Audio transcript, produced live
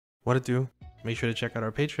What it do? Make sure to check out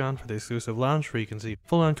our Patreon for the exclusive lounge where you can see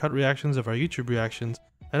full uncut reactions of our YouTube reactions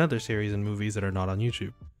and other series and movies that are not on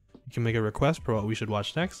YouTube. You can make a request for what we should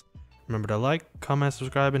watch next. Remember to like, comment,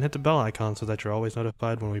 subscribe, and hit the bell icon so that you're always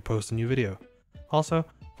notified when we post a new video. Also,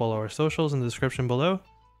 follow our socials in the description below,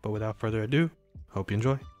 but without further ado, hope you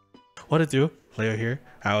enjoy. What it do? Leo here.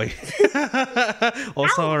 Owie.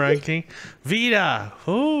 Osama ranking. Vita!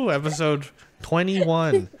 Ooh, episode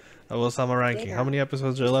 21 of Osama ranking. Yeah. How many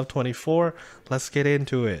episodes are left? 24? Let's get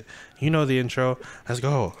into it. You know the intro. Let's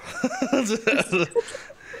go.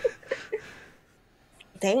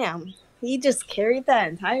 Damn, he just carried that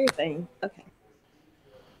entire thing. Okay.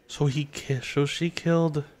 So she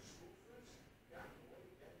killed.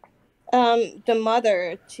 The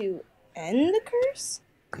mother to end the curse?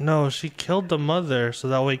 No, she killed the mother so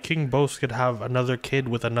that way King Boast could have another kid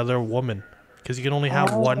with another woman. Because you can only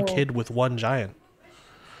have one kid with one giant.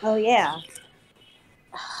 Oh, yeah.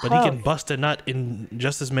 But he can bust a nut in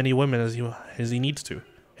just as many women as he needs to.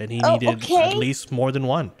 And he needed at least more than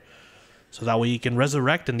one. So that way he can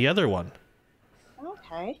resurrect in the other one.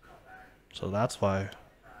 Okay. So that's why.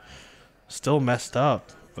 Still messed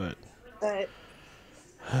up, but...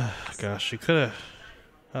 gosh, she could have...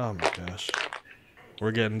 Oh my gosh.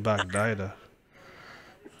 We're getting back Daida.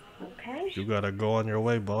 Okay. You gotta go on your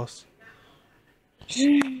way, boss.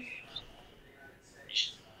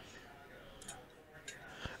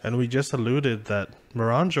 And we just alluded that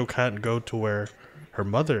Miranjo can't go to where her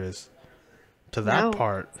mother is. To that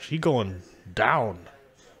part, she going down.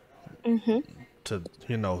 To,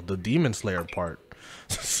 you know, the Demon Slayer part.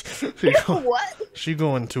 What? She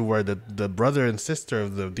going to where the brother and sister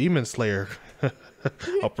of the Demon Slayer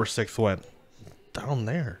upper sixth went. Down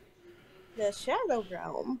there. The Shadow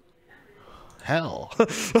Realm. Hell.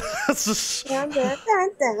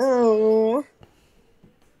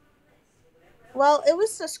 Well, it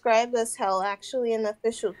was described as hell actually in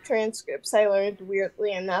official transcripts. I learned,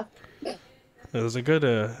 weirdly enough. It was a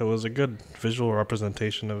good visual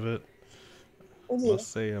representation of it. Yeah. I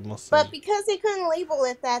must say. But because they couldn't label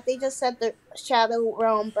it that, they just said the Shadow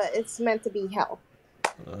Realm, but it's meant to be hell.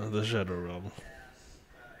 The Shadow Realm.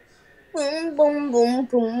 Boom, boom, boom,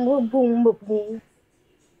 boom, boom, boom, boom, boom.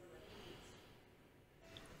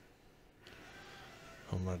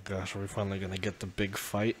 Oh my gosh, are we finally gonna get the big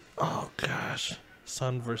fight? Oh gosh.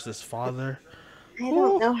 Son versus father. I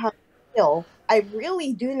don't know how to feel. I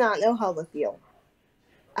really do not know how to feel.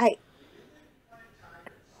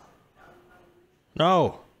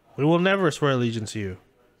 No! We will never swear allegiance to you.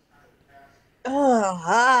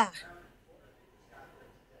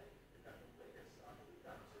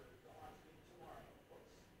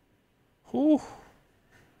 Whew.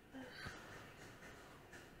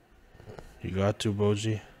 You got to,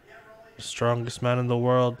 Boji. The strongest man in the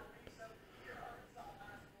world.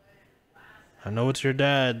 I know it's your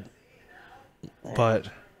dad, but...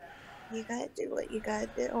 You gotta do what you gotta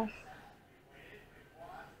do.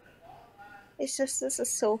 It's just, this is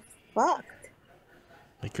so fucked.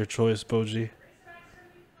 Make your choice, Boji.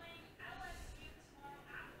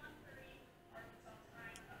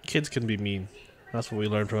 Kids can be mean. That's what we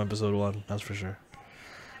learned from episode 1, that's for sure.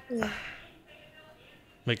 Yeah.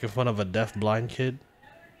 Making fun of a deaf blind kid?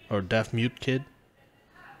 Or deaf mute kid?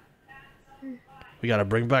 We gotta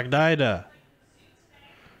bring back Daida.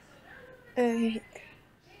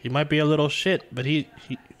 He might be a little shit, but he's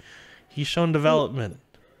shown development.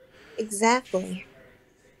 Exactly.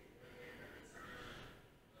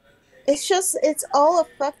 It's just, it's all a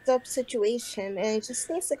fucked up situation, and it just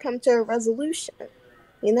needs to come to a resolution,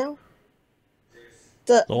 you know?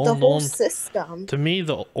 The whole system. To me,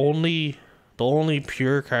 the only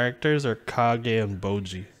pure characters are Kage and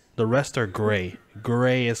Boji. The rest are gray.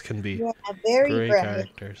 Gray as can be. Yeah, very gray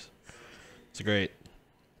characters. It's great.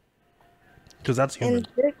 Because that's human.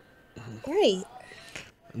 Great.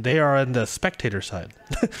 They are on the spectator side.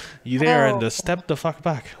 They are in the step the fuck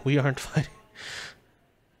back. We aren't fighting.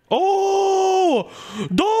 Oh!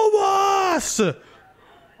 Domas!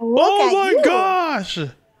 Oh my gosh!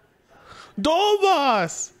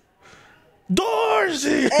 Domas!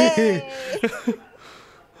 Dorsey! Hey.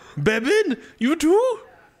 Bebin? You too?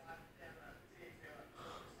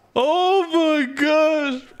 Oh my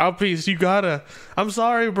gosh! Alpiece, you gotta. I'm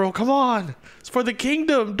sorry, bro. Come on. It's for the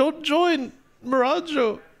kingdom. Don't join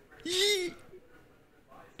Miranjo.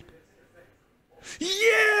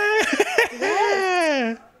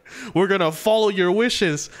 Yeah! We're gonna follow your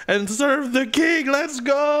wishes and serve the king. Let's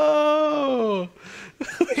go!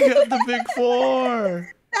 We got the big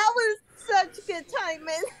 4. That was such good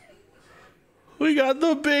timing. We got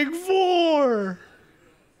the big 4.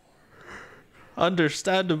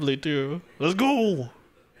 Understandably, too. Let's go.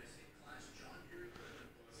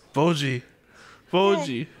 Boji.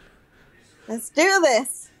 Boji. Let's do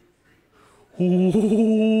this.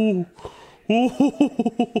 Ooh. Ooh.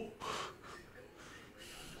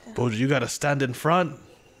 Boji, you gotta stand in front,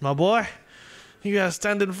 my boy. You gotta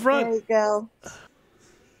stand in front. There you go.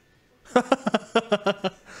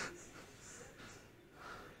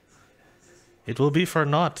 It will be for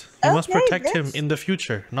naught. You must protect him in the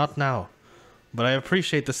future, not now. But I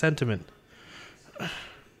appreciate the sentiment.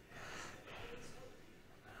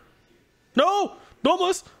 No!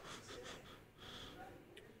 Domus!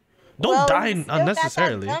 Don't die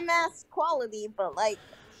unnecessarily. Got that dumbass quality, but like,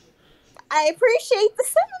 I appreciate the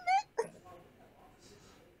sentiment.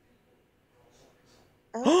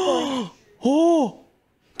 Oh, boy. Oh!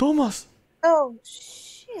 Domus! Oh,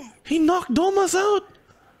 shit. He knocked Domus out!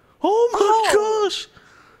 Oh my gosh!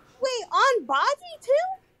 Wait, on Baji too?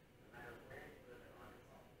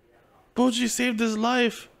 Boji saved his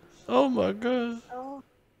life. Oh my god. Oh.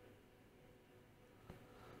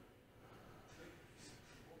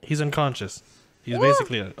 He's unconscious. He's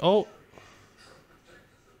basically oh.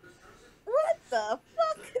 What the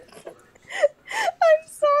fuck? I'm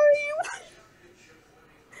sorry.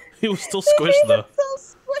 He was still squished though. So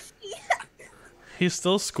squishy. He's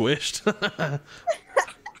still squished.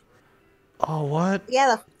 Oh, what?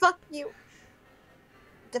 Yeah, the fuck you.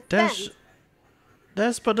 Defend.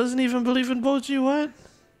 Despa doesn't even believe in Boji, what?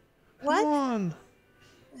 What? Come on.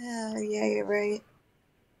 Yeah, you're right.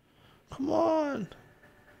 Come on.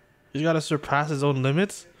 He's gotta surpass his own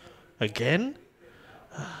limits? Again?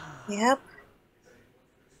 Yep.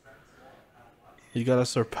 He gotta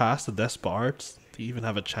surpass the Despa arts to even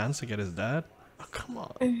have a chance to get his dad? Oh, come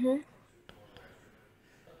on. Mm-hmm.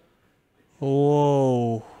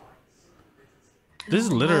 Whoa. This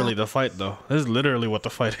is literally the fight, though. This is literally what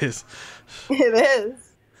the fight is. It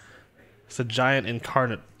is. It's a giant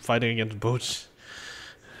incarnate fighting against Boji.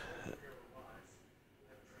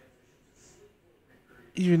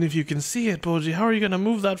 Even if you can see it, Boji, how are you gonna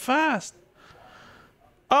move that fast?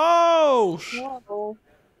 Oh! Whoa.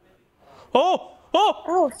 Oh!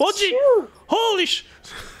 Oh! Boji! Shoot. Holy sh!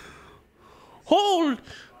 Hold!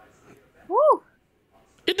 Woo.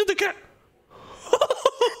 Into the cat!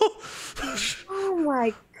 Oh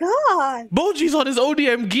my god! Boji's on his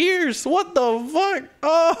ODM gears! What the fuck?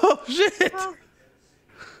 Oh shit!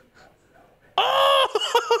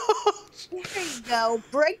 Oh! There you go.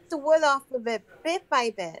 Break the wood off of it bit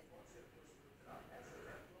by bit.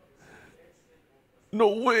 No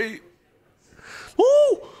way!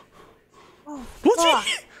 Oh! Oh, What's fuck.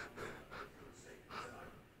 he?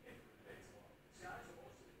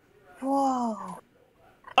 Whoa.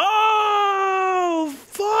 Oh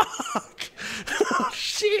fuck! Oh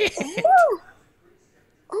shit! Woo.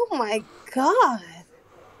 Oh my god.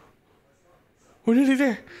 We're nearly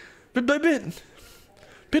there. Bit by bit.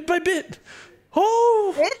 Bit by bit.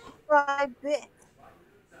 Oh! Bit by bit.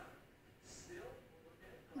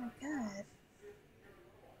 Oh my god.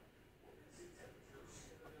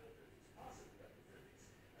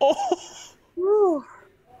 Oh! Woo.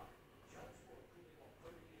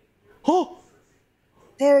 Oh!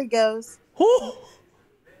 There he goes. Oh!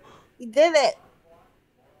 He did it.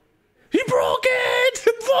 He broke it!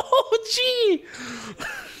 Oh, gee!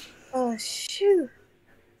 Oh shoot.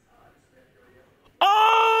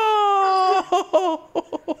 Oh!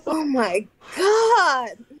 Oh my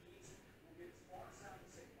god.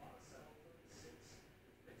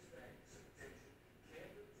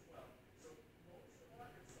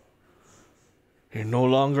 You're no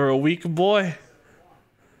longer a weak boy.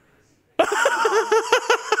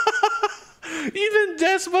 Even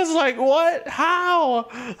Despa's like, what? How?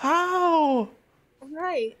 How?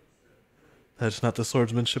 Right. That's not the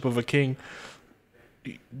swordsmanship of a king.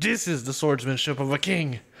 This is the swordsmanship of a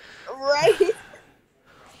king. Right.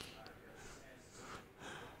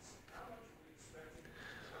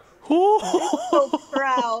 I'm so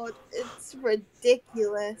proud. It's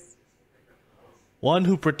ridiculous. One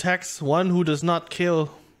who protects, one who does not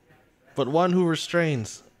kill, but one who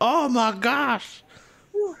restrains. Oh my gosh!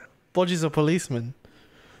 Boji's a policeman.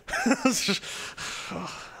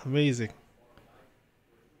 Amazing.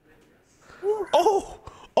 Oh!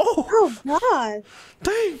 Oh! Oh god.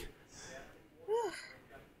 Dang!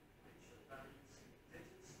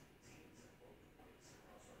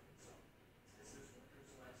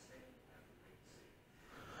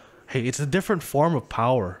 Hey, it's a different form of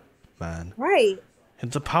power, man. Right.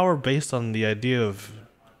 It's a power based on the idea of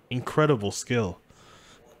incredible skill.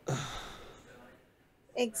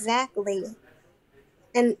 Exactly.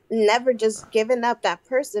 And never just giving up. That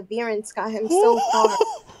perseverance got him so far.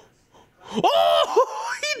 Oh!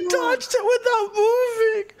 He dodged it without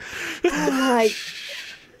moving! Oh my.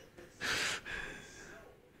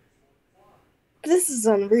 is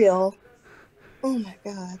unreal. Oh my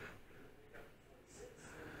god.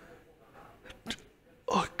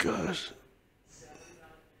 Oh gosh.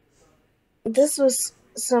 This was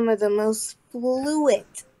some of the most fluid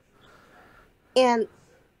and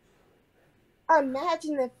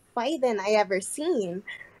imaginative fighting I ever seen.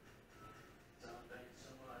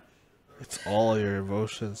 It's all your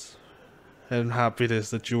emotions and happiness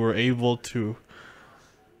that you were able to.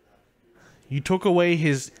 You took away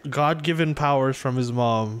his God-given powers from his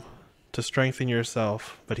mom to strengthen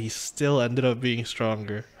yourself, but he still ended up being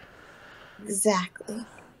stronger. Exactly.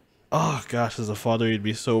 Oh gosh, as a father, you'd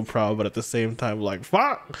be so proud, but at the same time, like,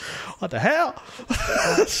 fuck, what the hell?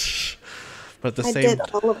 But at the I same, did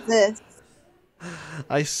all of this.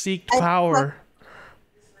 I seeked I power.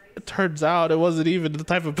 It turns out it wasn't even the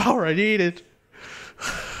type of power I needed.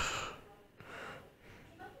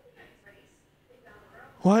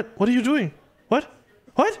 What? What are you doing? What?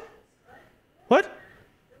 What? What?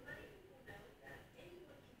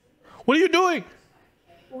 What are you doing?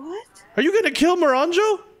 What? Are you gonna kill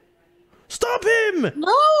Miranjo? Stop him!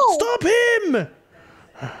 No! Stop him!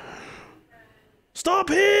 Stop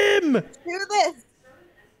him! Do this!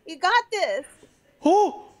 You got this!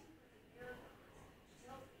 Oh!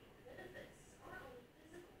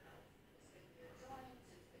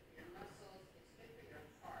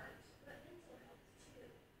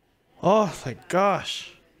 Oh, thank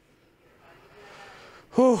gosh.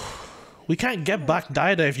 Whew. We can't get back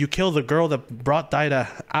Daida if you kill the girl that brought Daida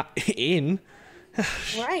in.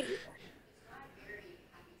 Right.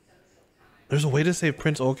 There's a way to save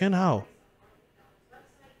Prince Oken? How?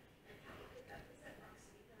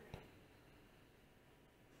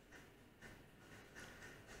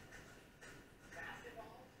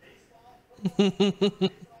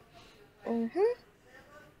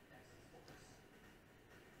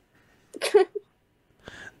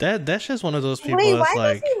 That's just one of those people Wait, that's why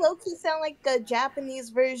like... does he low-key sound like a Japanese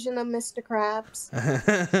version of Mr. Krabs?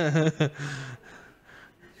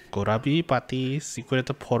 Gorabi pati secret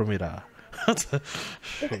formula.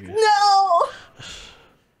 No!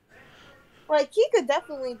 Like, he could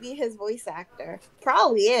definitely be his voice actor.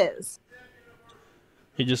 Probably is.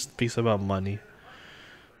 He just speaks about money.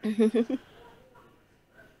 Are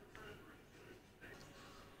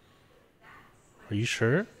you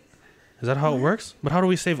sure? Is that how it works? But how do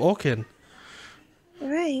we save Oken?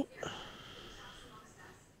 Right.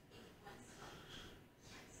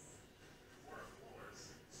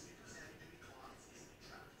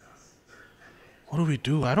 What do we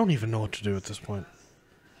do? I don't even know what to do at this point.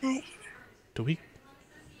 Right. Do we?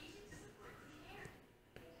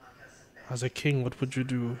 As a king, what would you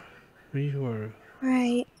do? We or...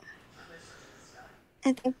 Right.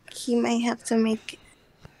 I think he might have to make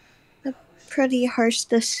a pretty harsh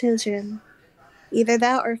decision. Either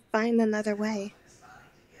that or find another way.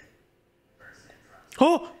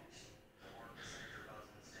 Oh!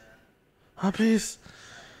 Habis!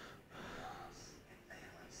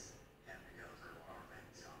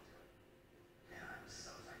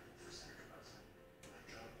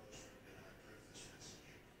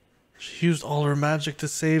 She used all her magic to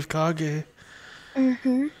save Kage.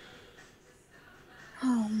 Mm-hmm.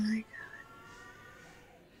 Oh my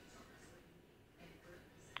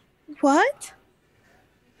god. What?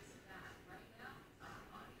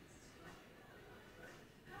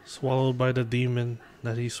 Swallowed by the demon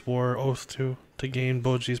that he swore oath to gain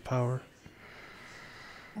Boji's power.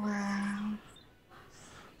 Wow.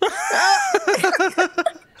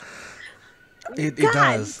 It God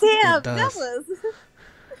does. damn, It does.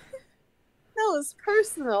 that was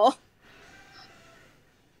personal.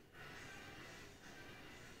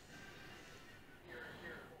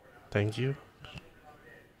 Thank you.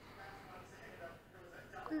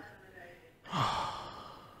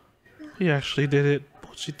 He actually did it.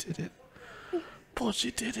 Boji did it.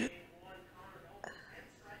 Boji did it.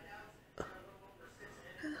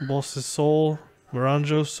 Boss's soul.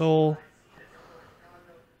 Miranjo's soul.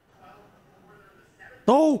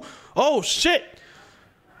 No! Oh, shit!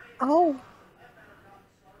 Oh.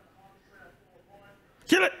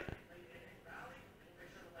 Kill it!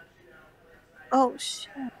 Oh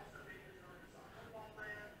shit.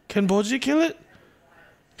 Can Boji kill it?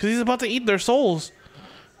 Because he's about to eat their souls.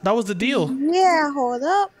 That was the deal. Yeah, hold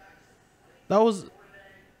up. That was...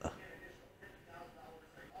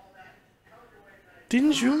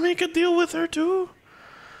 Didn't you make a deal with her too?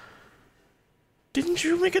 Didn't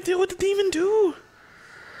you make a deal with the demon too?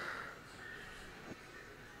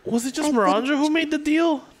 Was it just Miranjo who made the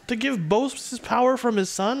deal? To give Boast his power from his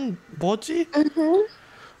son, Boji? Mm-hmm.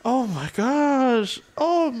 Oh my gosh.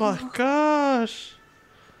 Oh my gosh.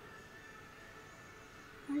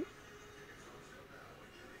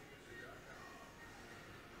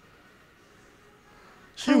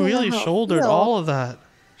 She I don't know really how it shouldered feels. all of that.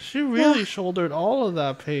 She really shouldered all of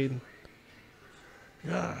that pain.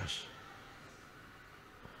 Gosh.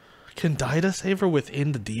 Can Daida save her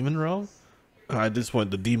within the demon realm? At this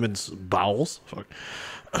point, the demon's bowels? Fuck.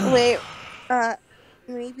 Wait,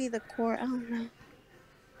 maybe the core. I don't know.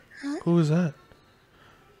 Huh? Who is that?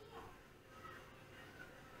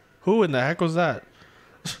 Who in the heck was that?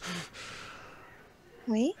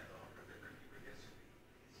 Wait.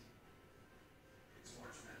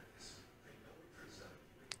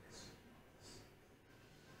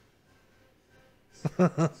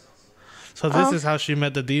 So this is how she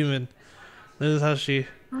met the demon. This is how she...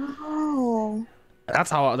 Oh.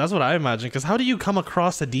 That's what I imagine. Because how do you come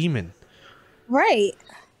across a demon? Right.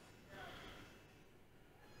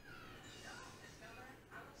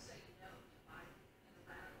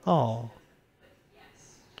 Oh.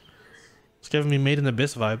 It's giving me Made in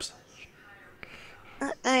Abyss vibes.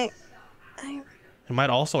 I It might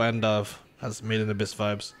also end of as Made in Abyss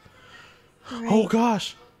vibes. right. Oh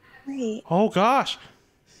gosh. Wait. Oh gosh.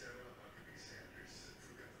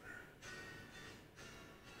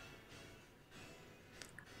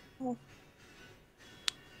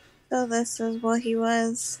 So this is what he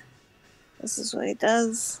was. This is what he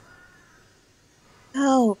does.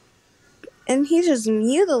 Oh. And he just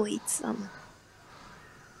mutilates them.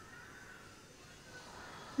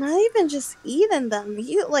 Not even just eating them.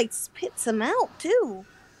 He like spits them out too.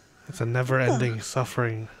 It's a never-ending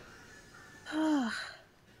suffering.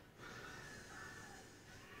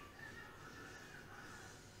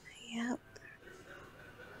 Yep.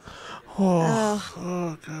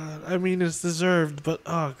 Oh god. I mean, it's deserved, but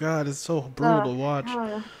oh god, it's so brutal to watch.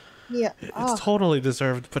 Yeah. It's totally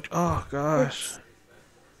deserved, but oh gosh.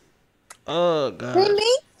 Oh god. They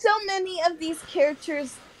made so many of these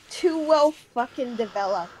characters too well fucking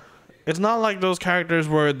developed. It's not like those characters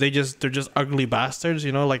where they're just ugly bastards,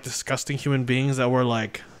 you know, like disgusting human beings that were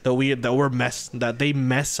like that they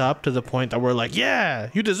mess up to the point that we're like, yeah,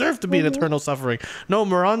 you deserve to be in eternal suffering. No,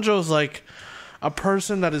 Miranjo's like a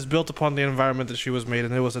person that is built upon the environment that she was made,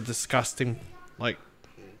 and it was a disgusting, like,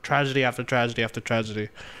 tragedy after tragedy after tragedy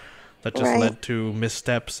that just led to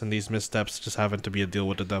missteps, and these missteps just having to be a deal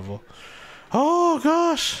with the devil. Oh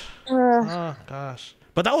gosh. Oh gosh.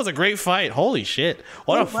 But that was a great fight. Holy shit.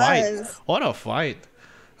 What a fight. What a fight.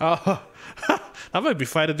 Oh, that might be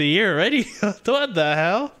fight of the year already. What the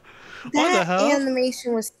hell? What the hell? That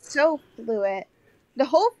animation was so fluid. The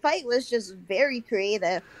whole fight was just very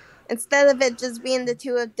creative. Instead of it just being the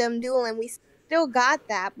two of them dueling, we still got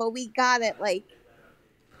that, but we got it like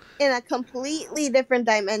in a completely different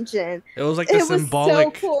dimension. It was like the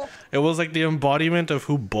symbolic. So cool. It was like the embodiment of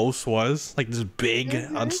who Bose was, like this big,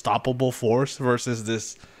 unstoppable force versus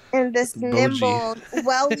this. And this nimble,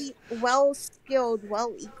 Boji. well skilled,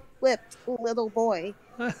 well equipped little boy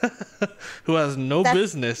who has no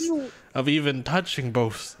business of even touching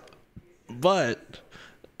Bose, but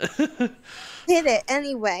did it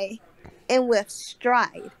anyway, and with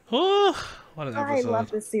stride. Oh, what an episode! I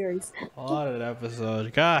love this series. What an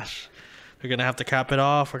episode! Gosh, we're gonna have to cap it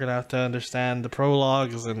off. We're gonna have to understand the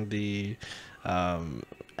prologues and the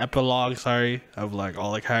epilogue. Sorry, of like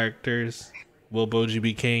all the characters. Will Boji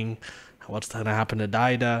be king? What's gonna happen to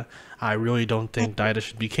Daida? I really don't think Daida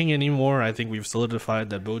should be king anymore. I think we've solidified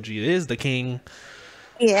that Boji is the king.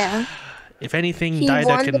 Yeah. If anything,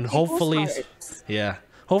 Daida can hopefully,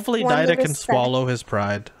 hopefully Daida can swallow his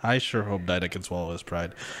pride. I sure hope Daida can swallow his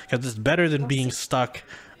pride, because it's better than being stuck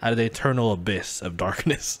at the eternal abyss of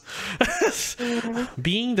darkness.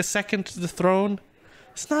 Being the second to the throne,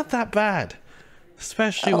 it's not that bad.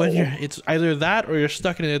 Especially when it's either that or you're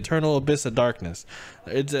stuck in an eternal abyss of darkness.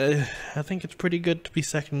 It's I think it's pretty good to be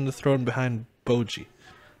second in the throne behind Boji.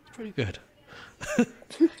 It's pretty good.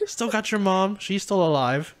 Still got your mom. She's still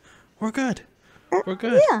alive. We're good. We're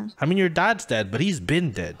good. Yeah. I mean, your dad's dead, but he's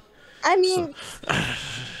been dead. I mean,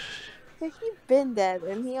 he's been dead,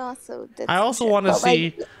 and he also did. I also want to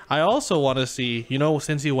see. I also want to see. You know,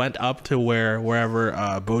 since he went up to wherever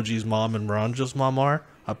Boji's mom and Miranjo's mom are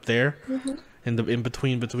up there. In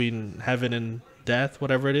between heaven and death,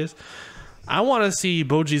 whatever it is, I want to see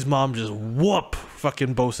Boji's mom just whoop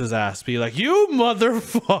fucking Bose's ass, be like, "You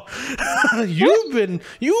motherfucker,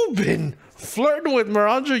 you've been flirting with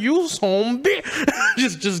Miranjo, you son bitch."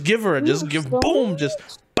 just give her, boom,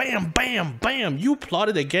 just bam, bam, bam. You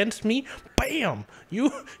plotted against me, bam. You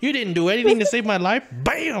didn't do anything to save my life,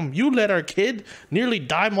 bam. You let our kid nearly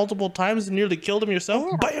die multiple times and nearly killed him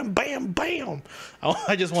yourself, bam, bam, bam.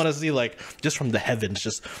 I just want to see, like, just from the heavens,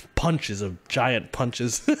 just punches of giant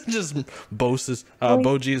punches, just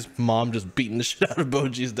Boji's mom just beating the shit out of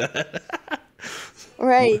Boji's dad.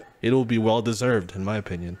 Right. It'll be well deserved, in my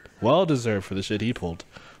opinion. Well deserved for the shit he pulled.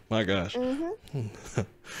 My gosh. Mm-hmm.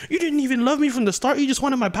 You didn't even love me from the start. You just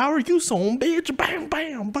wanted my power. You son bitch. Bam,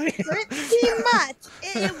 bam, bam. Pretty much.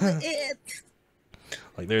 It.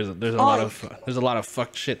 Like there's a lot of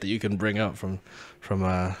fucked shit that you can bring up from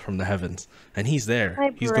the heavens, and he's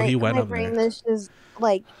there. He went my up brain there. is just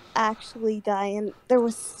like actually dying. There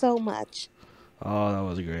was so much. Oh, that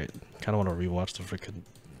was great. Kind of want to rewatch the freaking.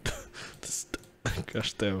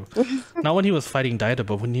 Gosh, though. Not when he was fighting Daida,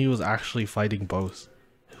 but when he was actually fighting boss.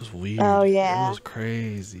 It was weird. Oh yeah. It was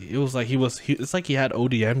crazy. It was like it's like he had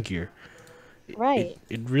ODM gear. Right.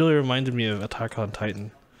 It really reminded me of Attack on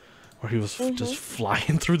Titan, where he was just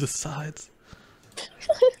flying through the sides.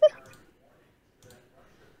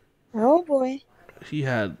 Oh boy. He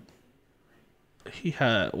had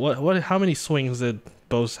what? How many swings did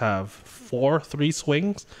Bose have? 3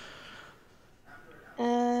 swings.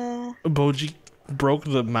 Boji broke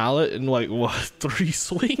the mallet in like what? 3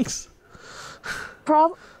 swings.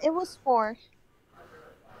 It was 4.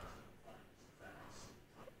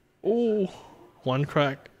 Oh, 1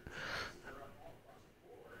 crack.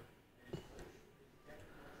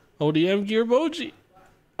 ODM gear Boji.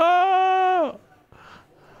 Oh.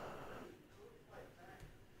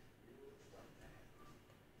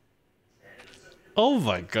 Oh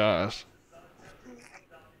my gosh.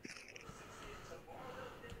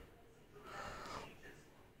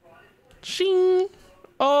 Shing.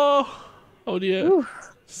 Oh. Oh dear.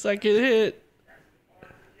 Oof. Second hit.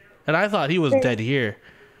 And I thought he was dead here.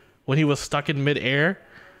 When he was stuck in midair.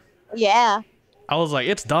 Yeah. I was like,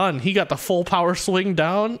 it's done. He got the full power swing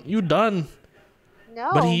down. You done. No.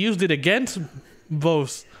 But he used it against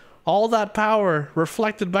Bose. All that power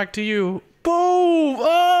reflected back to you. Boom!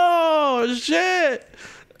 Oh, shit!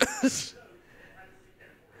 Is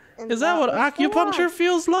that what acupuncture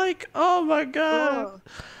feels like? Oh my god.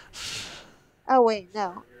 Oh wait,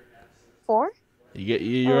 no. 4?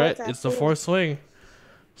 You're right. It's the 4th swing.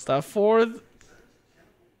 It's that 4th.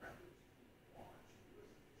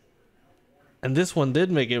 And this one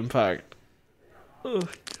did make impact. Ugh.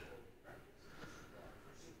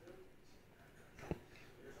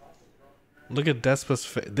 Look at Despa's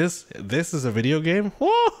face. This is a video game?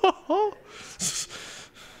 Whoa!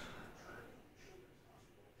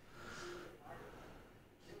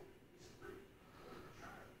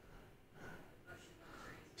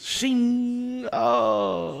 Shing!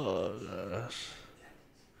 Oh gosh.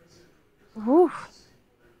 Oof.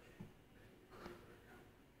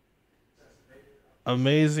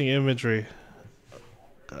 Amazing imagery.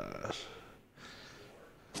 Gosh.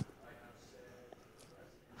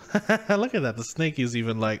 Look at that. The snake is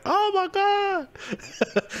even like, oh my god.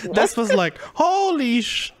 Despa's like, holy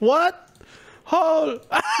what?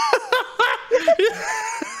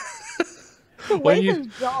 When his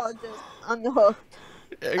jaw just unhooked.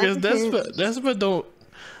 Because Despa don't.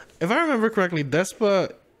 If I remember correctly,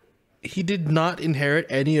 Despa, he did not inherit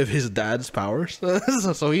any of his dad's powers.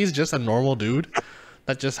 So he's just a normal dude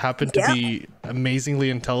that just happened to be amazingly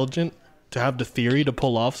intelligent to have the theory to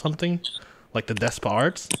pull off something like the Despa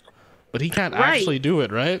arts. But he can't actually do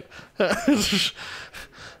it, right?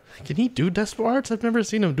 Can he do Despa arts? I've never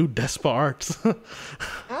seen him do Despa arts. I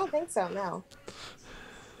don't think so, no.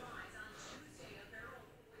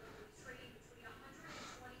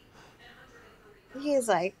 He's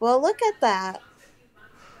like, well, look at that.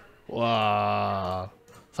 Wow.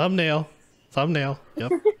 Thumbnail.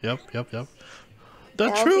 Yep.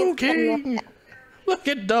 The true king. Look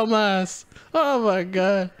at dumbass. Oh my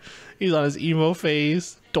god. He's on his emo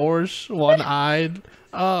face. Dorsch, one-eyed.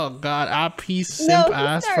 Oh god. AP simp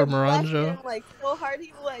ass for Moranjo. Like so hard,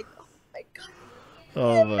 he was like, oh my god.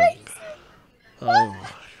 Oh my god. Oh my.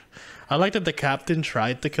 I like that the captain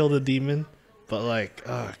tried to kill the demon. But like,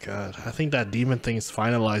 oh god, I think that demon thing is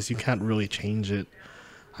finalized. You can't really change it.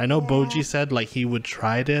 I know Boji said like he would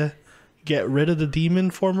try to get rid of the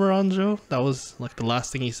demon for Moranjo. That was like the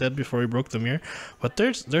last thing he said before he broke the mirror. But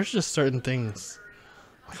there's just certain things.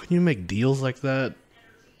 Like when you make deals like that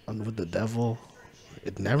with the devil,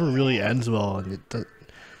 it never really ends well. And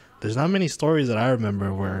there's not many stories that I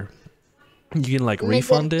remember where you can like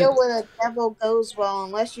refund it. Deal with a devil goes well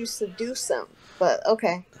unless you seduce him. But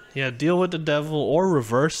okay. Yeah, deal with the devil or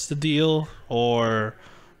reverse the deal or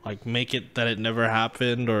like make it that it never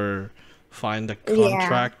happened or find a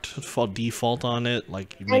contract for default on it.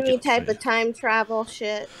 Like you make any type of time travel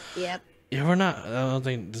shit. Yep. Yeah, I don't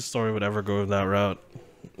think this story would ever go that route.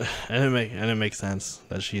 And it makes sense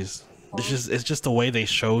that it's just the way they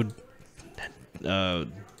showed the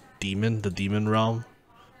demon realm.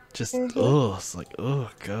 Just it's like,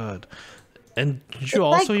 oh god. And did you It's like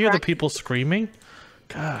also hear the crying. people screaming?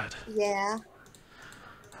 God, Yeah.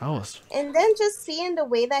 that was. And then just seeing the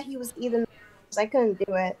way that he was eating, I couldn't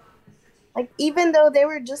do it. Like, even though they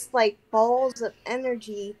were just like balls of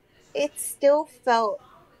energy, it still felt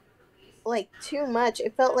like too much.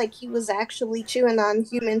 It felt like he was actually chewing on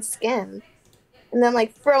human skin and then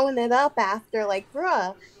like throwing it up after, like,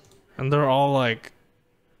 bruh. And they're all like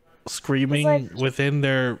It's like, screaming within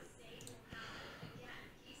their.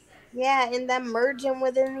 yeah, and then merging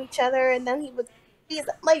within each other, and then he would squeeze,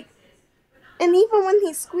 like, and even when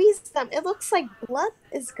he squeezed them, it looks like blood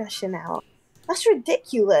is gushing out. That's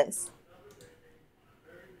ridiculous.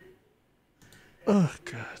 Oh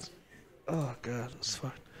God. Oh God, it's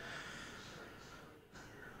fucked.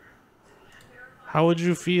 How would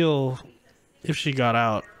you feel if she got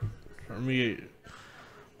out? For me,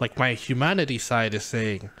 like my humanity side is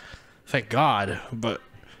saying, thank God, but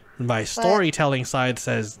my But storytelling side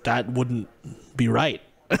says that wouldn't be right.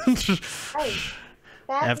 right, but at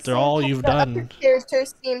the After same all time, you've the other done.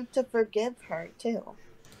 characters seem to forgive her too.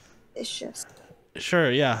 It's just,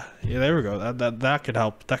 Sure, yeah. Yeah, there we go. That could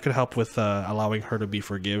help. That could help with allowing her to be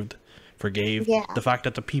forgave. yeah, The fact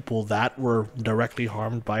that the people that were directly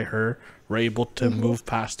harmed by her were able to move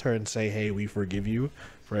past her and say, "Hey, we forgive you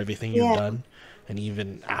for everything you've yeah, done," and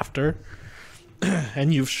even after,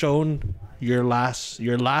 and you've shown your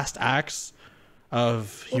last acts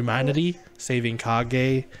of humanity, saving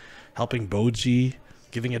Kage, helping Boji,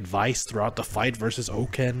 giving advice throughout the fight versus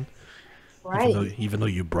Oken. Even though right. even though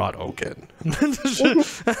you brought Oken.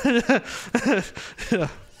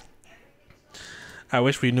 I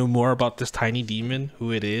wish we knew more about this tiny demon,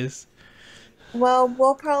 who it is. Well,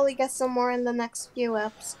 we'll probably get some more in the next few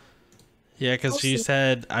eps. Yeah, because We'll she see.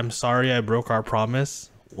 said, "I'm sorry I broke our promise."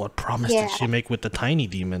 What promise did Yeah, she make with the tiny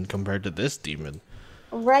demon compared to this demon?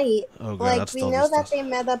 right. Oh god, Like, that's we still know just that us. they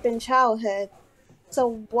met up in childhood,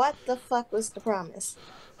 so what the fuck was the promise?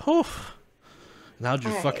 Whew. And how'd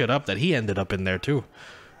you fuck Alright. it up that he ended up in there too?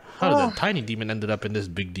 How did the Ugh. tiny demon ended up in this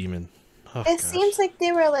big demon? Oh It gosh. seems like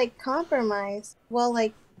they were, like, compromised. Well,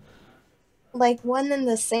 like one and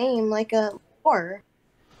the same, like a war.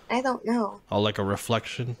 I don't know. Oh, like a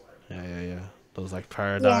reflection? Yeah, yeah, yeah. Those like Yeah.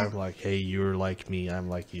 paradigm, like, hey, you're like me, I'm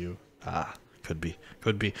like you. Ah, could be.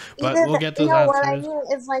 Could be. But Either we'll the, get those no, what I answers. mean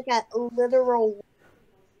is like a literal,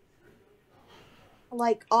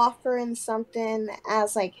 like, offering something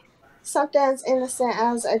as, like, something as innocent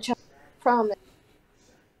as a child promise,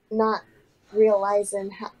 not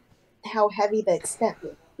realizing how heavy the extent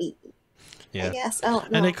would be. I Yeah. guess. I don't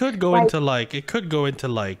And know. Like, it could go into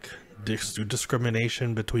like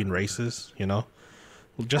discrimination between races, you know?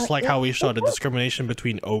 Just like it, how we it saw the discrimination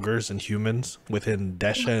between ogres and humans within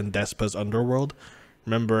Desha and Despa's underworld.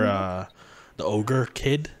 Remember could. the ogre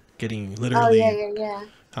kid getting Oh, yeah, literally yeah,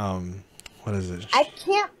 yeah. what is it? I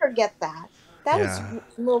can't forget that. That was Yeah.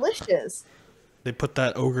 malicious. They put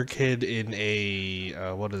that ogre kid in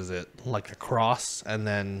a what is it? Like a cross and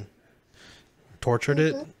then tortured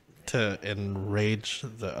it Hmm. to enrage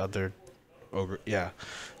the other ogre. Yeah,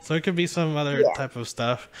 so it could be some other Yeah. type of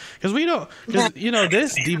stuff because we don't, because you know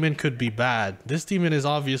this demon could be bad. This demon is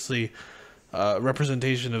obviously a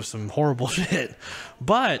representation of some horrible shit,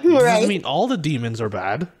 but this doesn't Right. mean all the demons are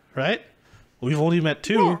bad, right? We've only met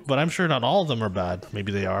Yeah. two, but I'm sure not all of them are bad.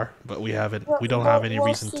 Maybe they are, but we don't have We'll, any we'll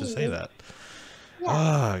reason to say see. that. Yeah.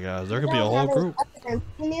 Ah, guys, there We could be a don't whole have any group. evidence.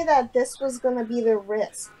 We knew that this was going to be the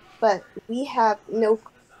risk, but we have no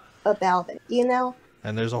clue about it, you know?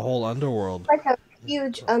 And there's a whole underworld. Like a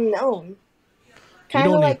huge unknown. We Kind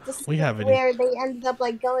of don't like the we scene haven't where they ended up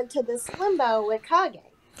like going to this limbo with Kage.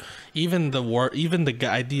 even the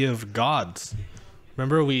idea of gods.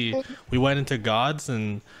 Remember we went into gods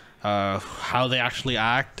and how they actually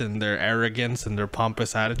act and their arrogance and their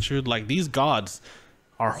pompous attitude. Like these gods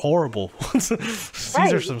are horrible. These are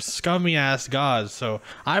Right. some scummy ass gods. So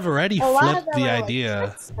I've already A lot of flipped them the are like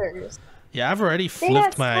idea. tricksters. Yeah, I've already They had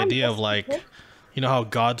flipped my some idea of just like, you know how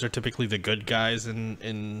gods are typically the good guys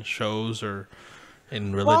in shows or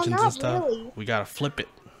in well, religions and not stuff. really. We gotta flip it.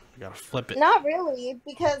 We gotta flip it. Not really,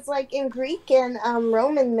 because like in Greek and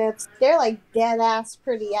Roman myths, they're like dead ass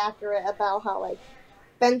pretty accurate about how like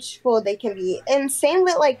vengeful they can be. And same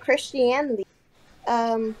with like Christianity.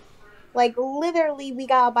 Um, like literally, we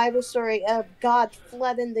got a Bible story of God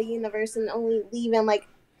flooding the universe and only leaving like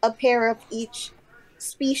a pair of each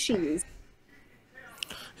species.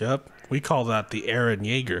 Yep, we call that the Aaron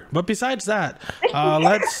Yeager. But besides that,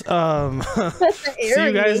 let's The see you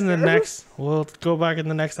Aaron guys in the Yeager. next. We'll go back in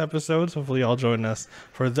the next episodes. Hopefully, y'all join us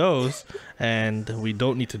for those, and we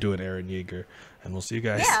don't need to do an Aaron Yeager. And we'll see you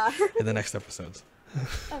guys Yeah. in the next episodes.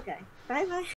 Okay. Bye bye.